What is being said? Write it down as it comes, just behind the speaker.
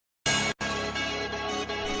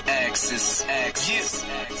Axis.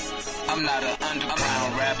 I'm not an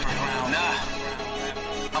underground rapper. Nah,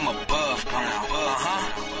 I'm above ground.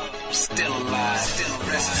 Still alive.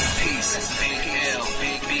 Rest in peace. Big L,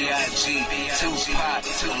 Big B.I.G., Tupac,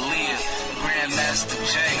 Aaliyah, Grandmaster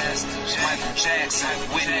J, Michael Jackson,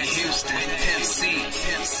 Whitney Houston, Pimp C.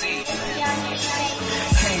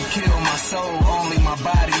 Can't kill my soul, only my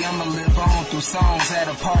body. I'ma live on through songs at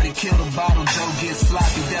a party. Kill the bottle, Joe gets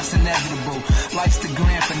sloppy, death's inevitable. Life's the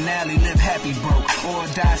grand finale, live happy broke, or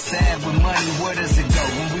die sad with money. Where does it go?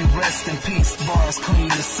 When we rest in peace, bars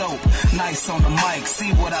clean as soap. Nice on the mic,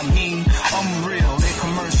 see what I mean? I'm real, they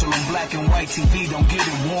commercial on black and white TV. Don't get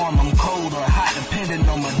it warm, I'm cold or hot, depending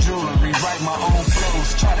on my jewelry. Write my own flows,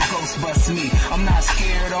 try to ghost bust me. I'm not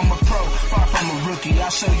scared, I'm a pro, far from a rookie.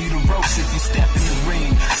 I'll show you the ropes if you step in the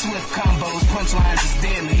ring. Swift combos, punchlines is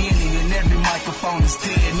deadly. Any and every microphone is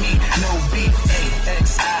dead. Me, no beef.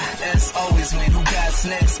 A-X-I-S, always win. Who got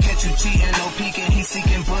snacks? Catch you cheating, no peeking. He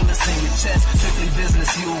seeking bullets in your chest. Strictly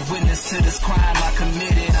business, you a witness to this crime I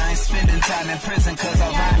committed. I ain't spending time in prison cause I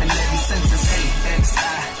rhyme in every sentence.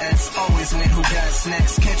 A-X-I-S, always win. Who got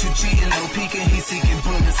snacks? Catch you cheating, no peeking. He seeking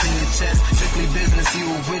bullets in your chest. Strictly business, you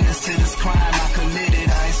a witness to this crime I committed.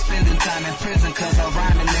 I ain't spending time in prison cause I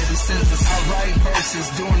rhyme in every sentence. I write verses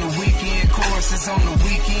during the weekend, choruses on the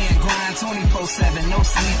weekend. Grind 24/7, no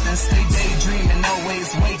sleeping, stay daydreaming. Always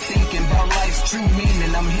wake thinking about life's true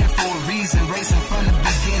meaning. I'm here for a reason, racing from the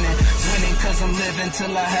beginning. Winning cause I'm living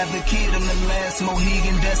till I have a kid. I'm the last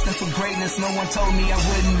Mohegan, destined for greatness. No one told me I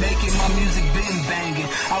wouldn't make it. My music been banging.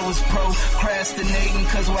 I was procrastinating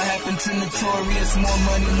cause what happened to Notorious? More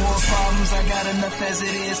money, more problems. I got enough as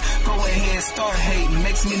it is. Go ahead, start hating.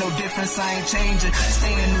 Makes me no difference, I ain't changing.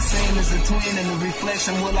 Staying the same as a twin in the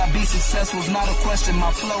reflection. Will I be successful? Is not a question.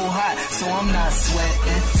 My flow hot, so I'm not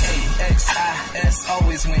sweating. A-X-I-S,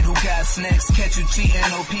 always win. Who got snacks? Catch you cheating,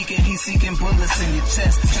 no peeking. He seeking bullets in your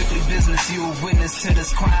chest. Strictly business, you a witness to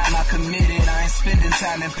this crime I committed. I ain't spending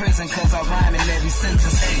time in prison cause I rhyme in every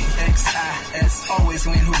sentence. A-X-I-S, always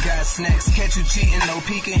win. Who got snacks? Catch you cheating, no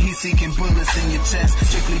peeking. He seeking bullets in your chest.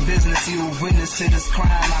 Strictly business, you a witness to this crime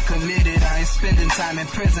I committed. I ain't spending time in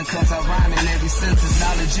prison cause I rhyme in every sentence.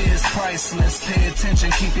 Knowledge is priceless. Pay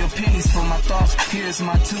attention, keep your pennies for my thoughts. Here's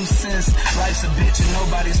my 2 cents. Life's a bitch and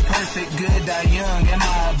nobody's perfect. Good, die young. Am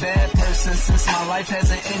I a bad person? Since my life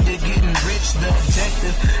hasn't ended, getting rich, the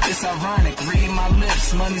objective. It's ironic, read my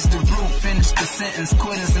lips. Money's the root, finish the sentence.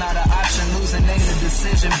 Quitting's not an option, losing ain't a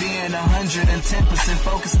decision. Being 110%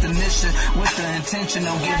 focused the mission with the intention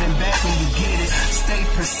on giving back when you get it. Stay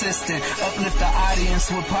persistent, uplift the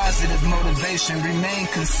audience with positive motivation. Remain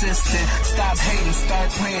consistent, stop hating, start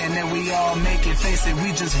praying that we all make it. Face it,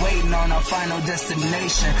 we just waiting on our final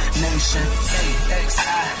destination. Nation,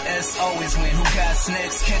 A-X-I-S, always win. Who got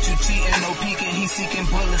snacks? Catch you cheating, no peeking. He seeking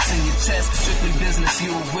bullets in your chest. Strictly business,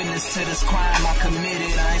 you a witness to this crime I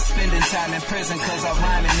committed. I ain't spending time in prison cause I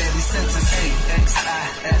rhyme in every sentence.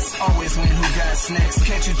 A-X-I-S, always win. Who got snacks?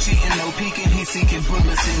 Catch you cheating, no peeking. He seeking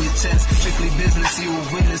bullets in your chest. Strictly business, you a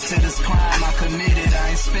witness to this crime I committed. I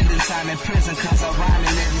ain't spending time in prison cause I rhyme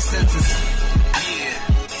in every sentence. Yeah,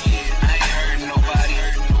 I ain't hurting nobody.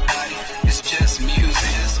 It's just music.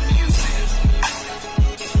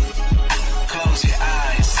 Close your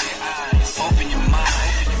eyes.